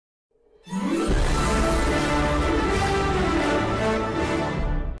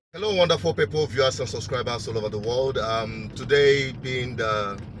Hello wonderful people, viewers and subscribers all over the world. Today being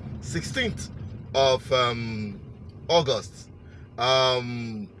the 16th of August,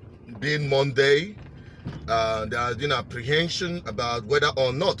 being Monday, there has been apprehension about whether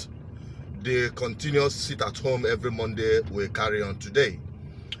or not the continuous sit at home every Monday will carry on today.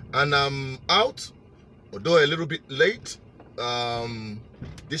 And I'm out, although a little bit late,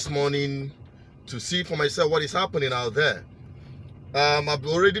 this morning to see for myself what is happening out there. I've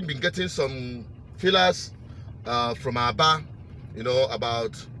already been getting some feelers from Abba,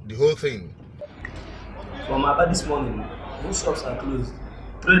 about the whole thing. From Abba this morning, most shops are closed.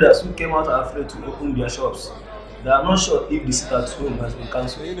 Traders who came out are afraid to open their shops. They are not sure if the sit at home has been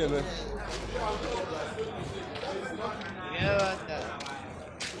cancelled.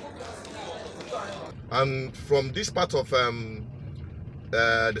 And from this part of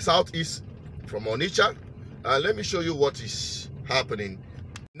the southeast, from Onitsha, let me show you what is happening.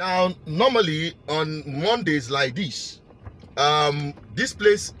 Now, normally on Mondays like this, this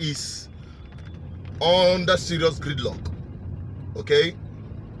place is under serious gridlock. Okay,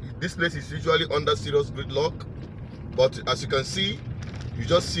 this place is usually under serious gridlock, but as you can see, you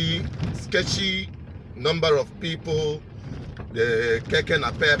just see sketchy number of people, the keke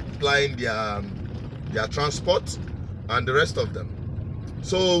napep plying their transport and the rest of them.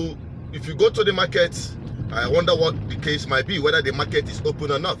 So if you go to the market, I wonder what the case might be, whether the market is open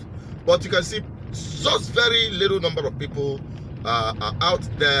or not. But you can see just very little number of people are out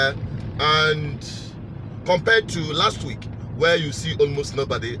there, and compared to last week where you see almost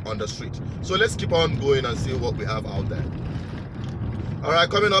nobody on the street. So let's keep on going and see what we have out there. All right,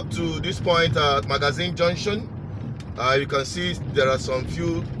 coming up to this point at Magazine Junction, you can see there are some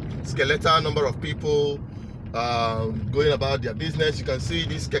few skeletal number of people going about their business. You can see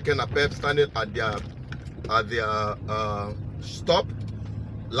this keke napep standing at their stop.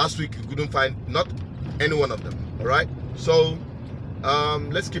 Last week you couldn't find not any one of them. All right, so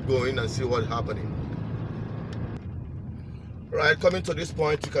let's keep going and see what's happening. All right, coming to this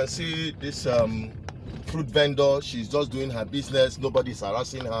point, you can see this fruit vendor. She's just doing her business, nobody's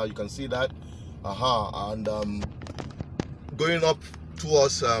harassing her. You can see that. And going up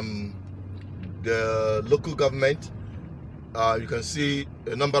towards the local government, you can see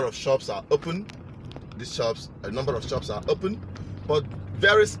a number of shops are open. A number of shops are open, but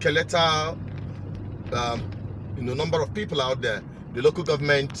very skeletal number of people out there. The local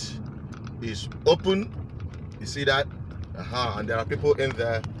government is open, you see that, and there are people in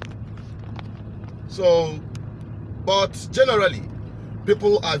there. So, but generally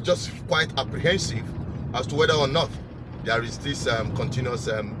people are just quite apprehensive as to whether or not there is this continuous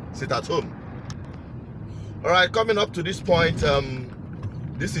sit at home. All right, coming up to this point,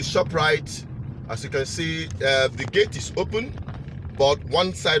 this is ShopRite. As you can see, the gate is open, but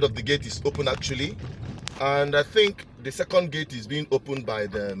one side of the gate is open actually, and I think the second gate is being opened by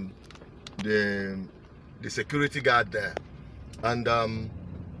the security guard there. And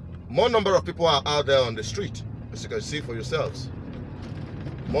more number of people are out there on the street, as you can see for yourselves.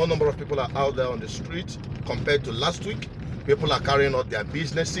 More number of people are out there on the street compared to last week. People are carrying out their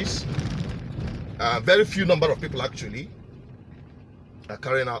businesses. Very few number of people actually are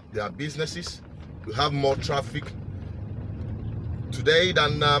carrying out their businesses. We have more traffic today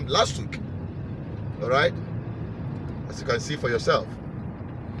than last week. All right, as you can see for yourself.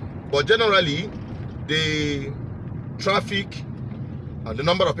 But generally, the traffic and the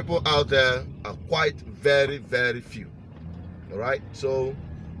number of people out there are quite very, very few. All right, so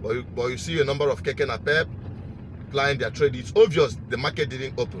but you see a number of keke napep plying their trade. It's obvious the market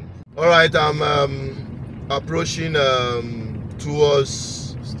didn't open. All right, I'm approaching towards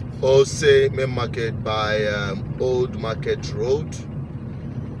Ose main market by Old Market Road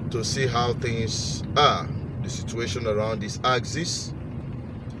to see how things are, the situation around this axis.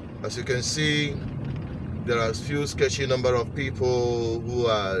 As you can see, there are a few sketchy number of people who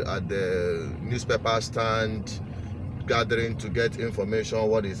are at the newspaper stand gathering to get information,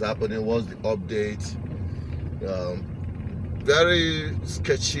 what is happening, what's the update. Very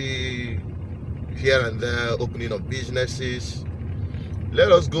sketchy here and there, opening of businesses. Let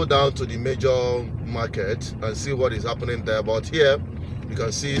us go down to the major market and see what is happening there. But here you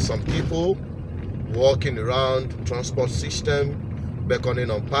can see some people walking around, transport system beckoning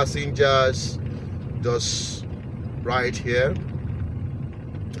on passengers just right here.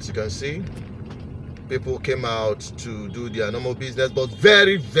 As you can see, people came out to do their normal business, but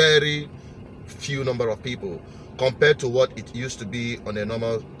very, very few number of people compared to what it used to be on a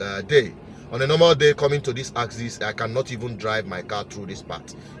normal day. On a normal day, coming to this axis, I cannot even drive my car through this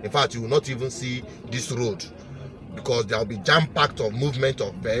part. In fact, you will not even see this road because there will be jam-packed of movement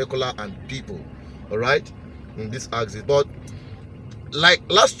of vehicular and people, all right, in this axis. But like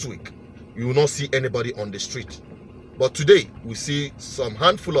last week, you will not see anybody on the street. But today, we see some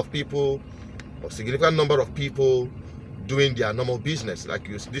handful of people, a significant number of people doing their normal business. Like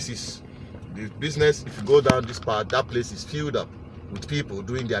this is the business. If you go down this part, that place is filled up with people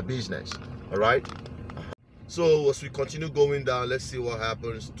doing their business, all right. So as we continue going down, let's see what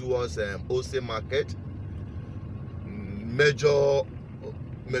happens towards Ose Market. Majority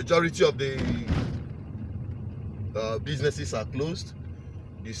of the businesses are closed.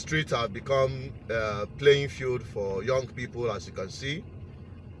 The streets have become playing field for young people, as you can see.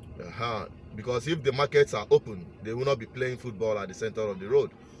 Because if the markets are open, they will not be playing football at the center of the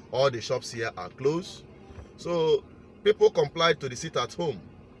road. All the shops here are closed. So people complied to the sit at home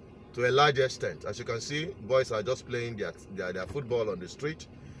to a large extent. As you can see, boys are just playing their football on the street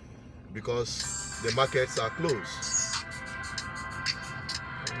because the markets are closed.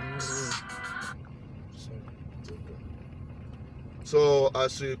 So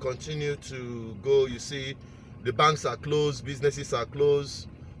as we continue to go, you see the banks are closed, businesses are closed,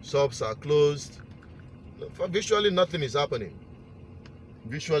 shops are closed. Visually nothing is happening.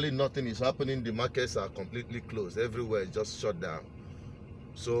 Visually nothing is happening. The markets are completely closed. Everywhere is just shut down.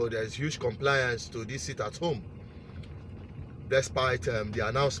 So there is huge compliance to this sit at home, despite the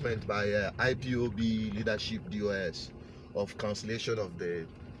announcement by IPOB leadership DOS of cancellation of the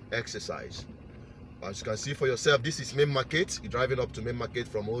exercise. As you can see for yourself, this is main market. You're driving up to main market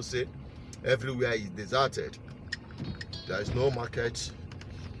from Ose. Everywhere is deserted. There is no market.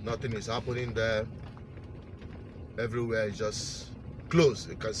 Nothing is happening there. Everywhere is just closed.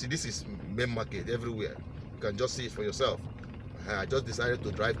 You can see this is main market everywhere. You can just see it for yourself. I just decided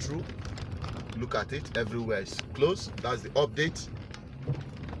to drive through. Look at it. Everywhere is closed. That's the update.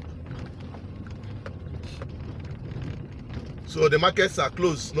 So the markets are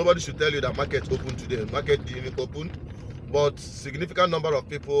closed. Nobody should tell you that market open today. The market didn't open, but significant number of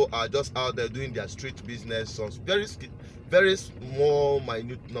people are just out there doing their street business. Some very small,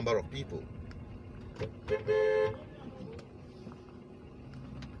 minute number of people.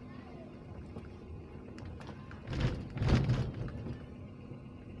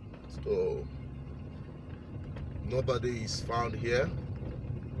 So nobody is found here.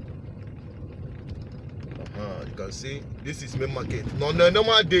 You can see this is main market. No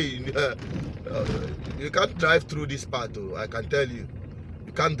normal day, you can't drive through this part. I can tell you,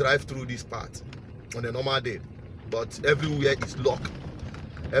 you can't drive through this part on a normal day. But everywhere is locked.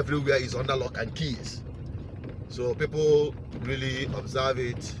 Everywhere is under lock and keys. So people really observe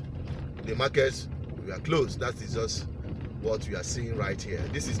it. The markets we are closed. That is just what we are seeing right here.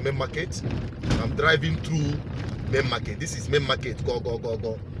 This is main market. I'm driving through main market. This is main market.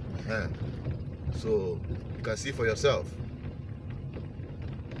 Go. So you can see for yourself.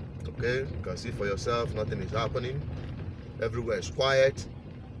 Okay, you can see for yourself. Nothing is happening. Everywhere is quiet.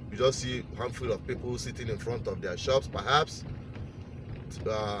 You just see a handful of people sitting in front of their shops, perhaps.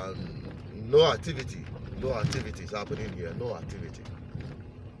 No activity. No activity is happening here. No activity.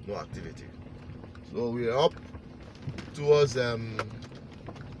 No activity. So we are up towards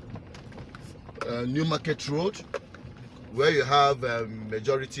New Market Road, where you have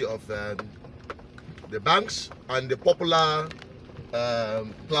majority of the banks and the popular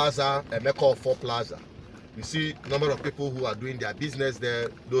plaza, Emeko 4 Plaza. You see a number of people who are doing their business there,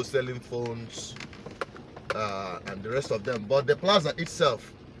 those selling phones and the rest of them. But the plaza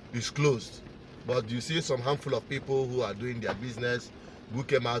itself is closed. But you see some handful of people who are doing their business, who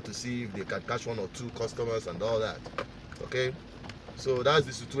came out to see if they can catch 1 or 2 customers and all that. Okay, so that's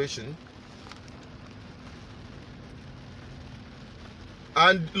the situation.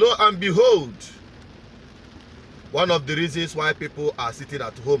 And lo and behold, one of the reasons why people are sitting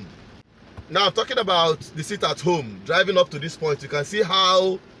at home. Now, talking about the sit at home, driving up to this point, you can see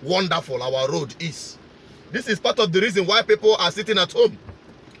how wonderful our road is. This is part of the reason why people are sitting at home.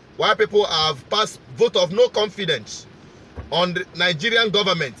 Why people have passed vote of no confidence on the Nigerian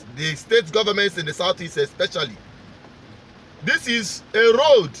government, the state governments in the southeast especially. This is a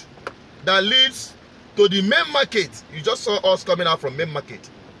road that leads to the main market. You just saw us coming out from main market.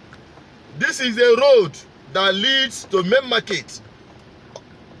 This is a road that leads to main market.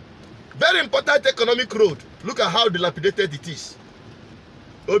 Very important economic road. Look at how dilapidated it is.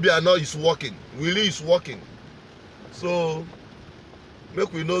 Obiano is walking. Willie is walking. So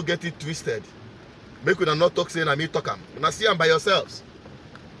make we no get it twisted. Make we not talk saying I mean talk am. You see them by yourselves.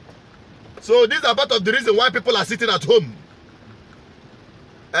 So these are part of the reason why people are sitting at home.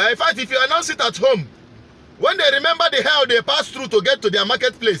 In fact, if you are not sitting at home, when they remember the hell they passed through to get to their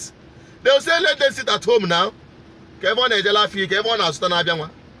marketplace, they will say let them sit at home now. So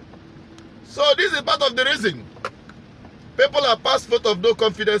this is part of the reason people are past vote of no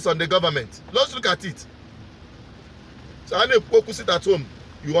confidence on the government. Let's look at it. So I need to sit at home.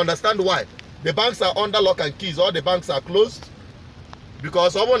 You understand why? The banks are under lock and keys. All the banks are closed.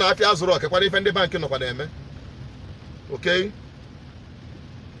 Because someone has to rock. The bank okay?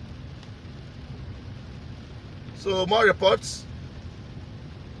 So more reports.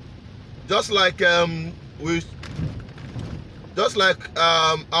 Just like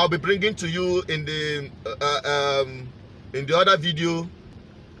I'll be bringing to you in the other video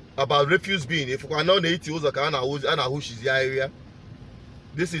about refuse bin. If you are not native, area.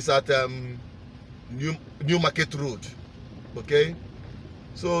 This is at New Market Road. Okay,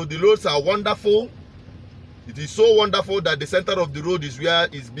 so the roads are wonderful. It is so wonderful that the center of the road is where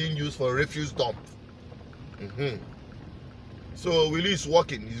it's being used for refuse dump. So Willie is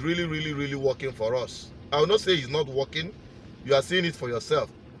working. He's really working for us. I will not say he's not working. You are seeing it for yourself.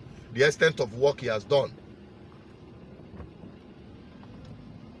 The extent of work he has done.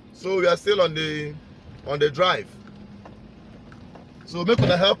 So we are still on the drive. So make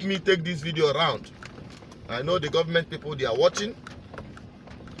una help me take this video around. I know the government people, they are watching.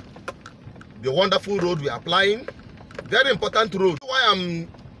 The wonderful road we are applying. Very important road. Why I'm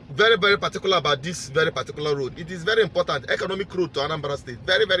very particular about this very particular road. It is very important. Economic road to Anambra State.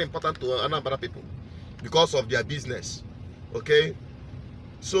 Very important to Anambra people. Because of their business. Okay?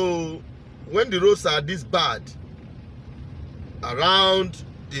 So when the roads are this bad around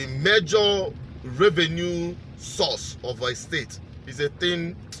the major revenue source of our state, is a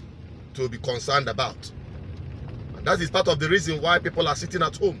thing to be concerned about. And that is part of the reason why people are sitting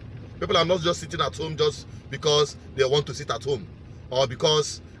at home. People are not just sitting at home just because they want to sit at home or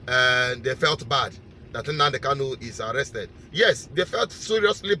because they felt bad that Nnamdi Kanu is arrested. Yes, they felt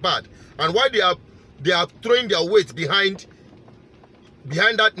seriously bad. And why they are throwing their weight behind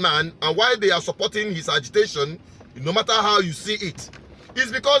that man, and why they are supporting his agitation, no matter how you see it,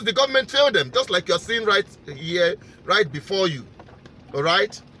 is because the government failed them, just like you're seeing right here, right before you. All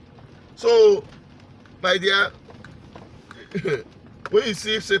right? So, my dear, when you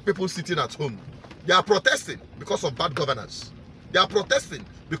see people sitting at home, they are protesting because of bad governance. They are protesting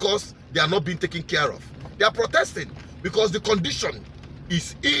because they are not being taken care of. They are protesting because the condition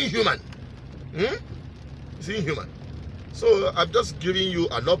is inhuman. It's inhuman. So I'm just giving you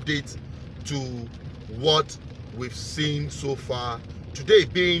an update to what we've seen so far. Today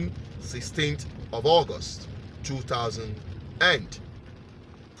being 16th of August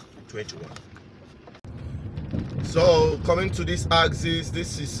 2021. So coming to this axis,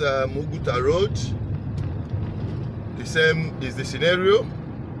 this is Muguta Road. The same is the scenario.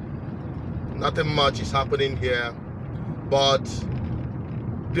 Nothing much is happening here, but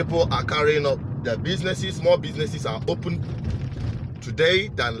people are carrying up their businesses. More businesses are open today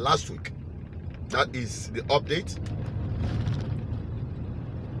than last week. That is the update.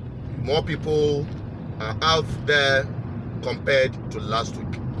 More people are out there compared to last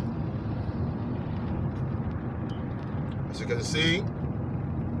week. As you can see,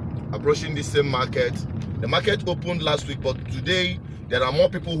 approaching the same market. The market opened last week, but today there are more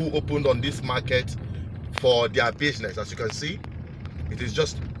people who opened on this market for their business. As you can see, it is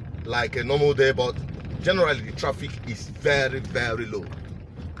just like a normal day, but generally the traffic is very low.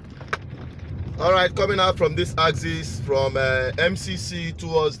 All right, coming out from this axis from MCC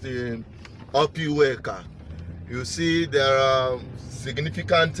towards the Opiweka, you see there are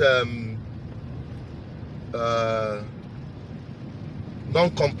significant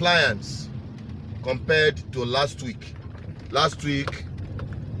non-compliance compared to last week. Last week,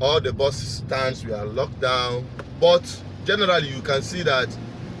 all the bus stands were locked down, but generally you can see that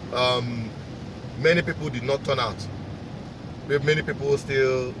many people did not turn out. Many people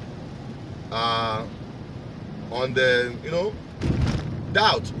still are on the,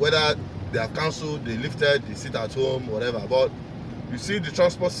 doubt whether they have cancelled, they lifted, they sit at home, whatever. But you see the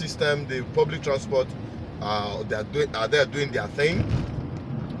transport system, the public transport, they are there doing their thing,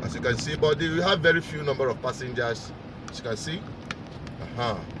 as you can see. But they will have very few number of passengers, as you can see.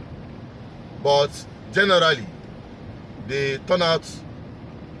 But generally, the turnout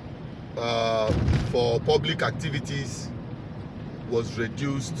for public activities was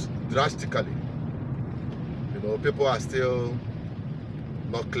reduced drastically. People are still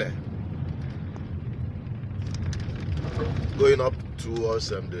not clear. Going up towards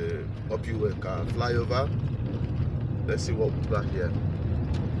the Opiweka flyover. Let's see what we've got here.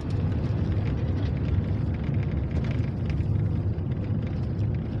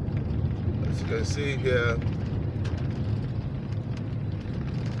 As you can see here,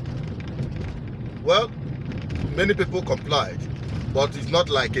 well, many people complied, but it's not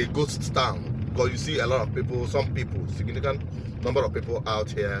like a ghost town, because you see a lot of people, some people, significant number of people out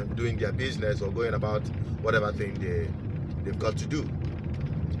here doing their business or going about whatever thing they've got to do.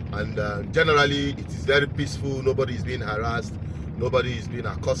 And generally it is very peaceful. Nobody is being harassed, nobody is being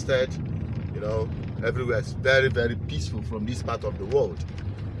accosted, you know. Everywhere is very, very peaceful from this part of the world,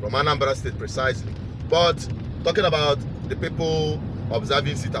 from Anambra State precisely. But talking about the people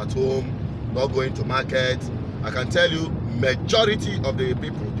observing sit at home, not going to market, I can tell you majority of the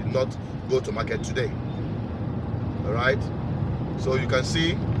people did not go to market today. All right, so you can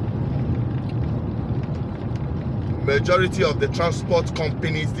see majority of the transport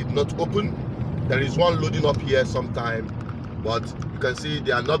companies did not open. There is one loading up here sometime, but you can see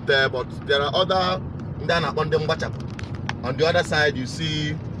they are not there. But there are other. On the other side, you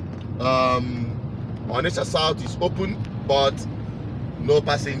see Onitsha South is open, but no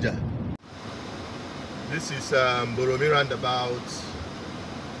passenger. This is Boromi roundabout.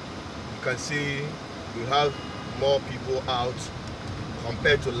 You can see we have more people out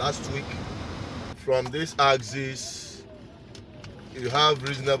compared to last week. From this axis, you have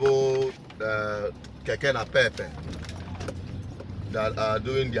reasonable keke na pepe that are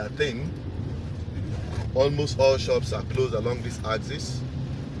doing their thing. Almost all shops are closed along this axis.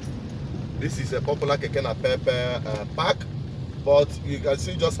 This is a popular keke na pepe park, but you can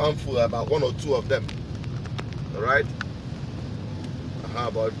see just handful, about one or two of them. All right,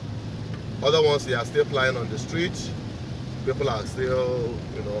 but other ones, they are still flying on the street. People are still,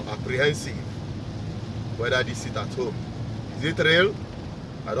 you know, apprehensive whether they sit at home. Is it real?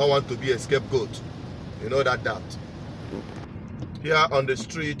 I don't want to be a scapegoat. You know that doubt. Here on the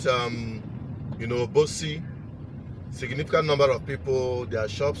street, you know, Bossy, significant number of people, their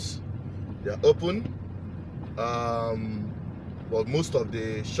shops, they are open. But most of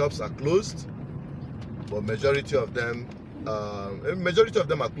the shops are closed. But majority of them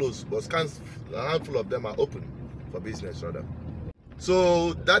are closed, but a handful of them are open for business rather.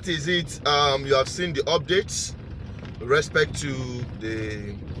 So that is it. You have seen the updates with respect to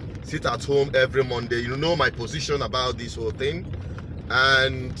the sit at home every Monday. You know my position about this whole thing,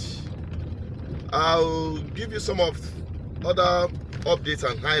 and I'll give you some of other updates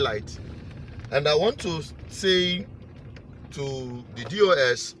and highlights. And I want to say to the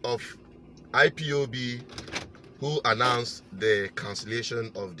DOS of IPOB who announced the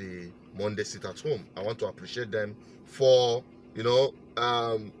cancellation of the Monday sit at home, I want to appreciate them for, you know,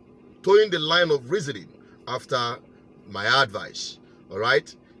 towing the line of reasoning after my advice. All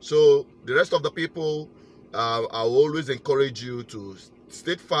right, so the rest of the people, I will always encourage you to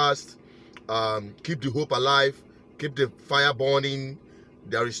stay fast, keep the hope alive, keep the fire burning.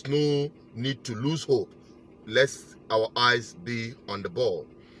 There is no need to lose hope. Let's our eyes be on the ball.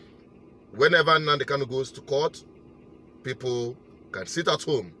 Whenever Nnamdi Kanu goes to court, people can sit at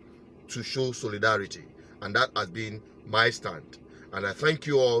home to show solidarity, and that has been my stand. And I thank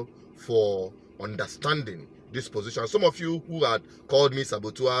you all for understanding this position. Some of you who had called me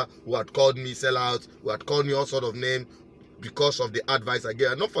saboteur, who had called me sellout, who had called me all sort of names because of the advice I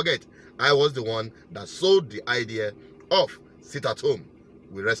gave. And don't forget, I was the one that sold the idea of sit at home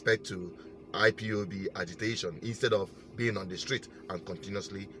with respect to IPOB agitation, instead of being on the street and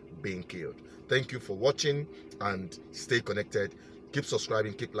continuously being killed. Thank you for watching, and stay connected. Keep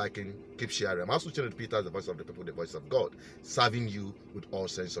subscribing, keep liking, keep sharing. I'm also Channel Peter, the voice of the people, the voice of God, serving you with all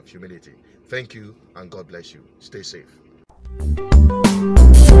sense of humility. Thank you, and God bless you. Stay safe.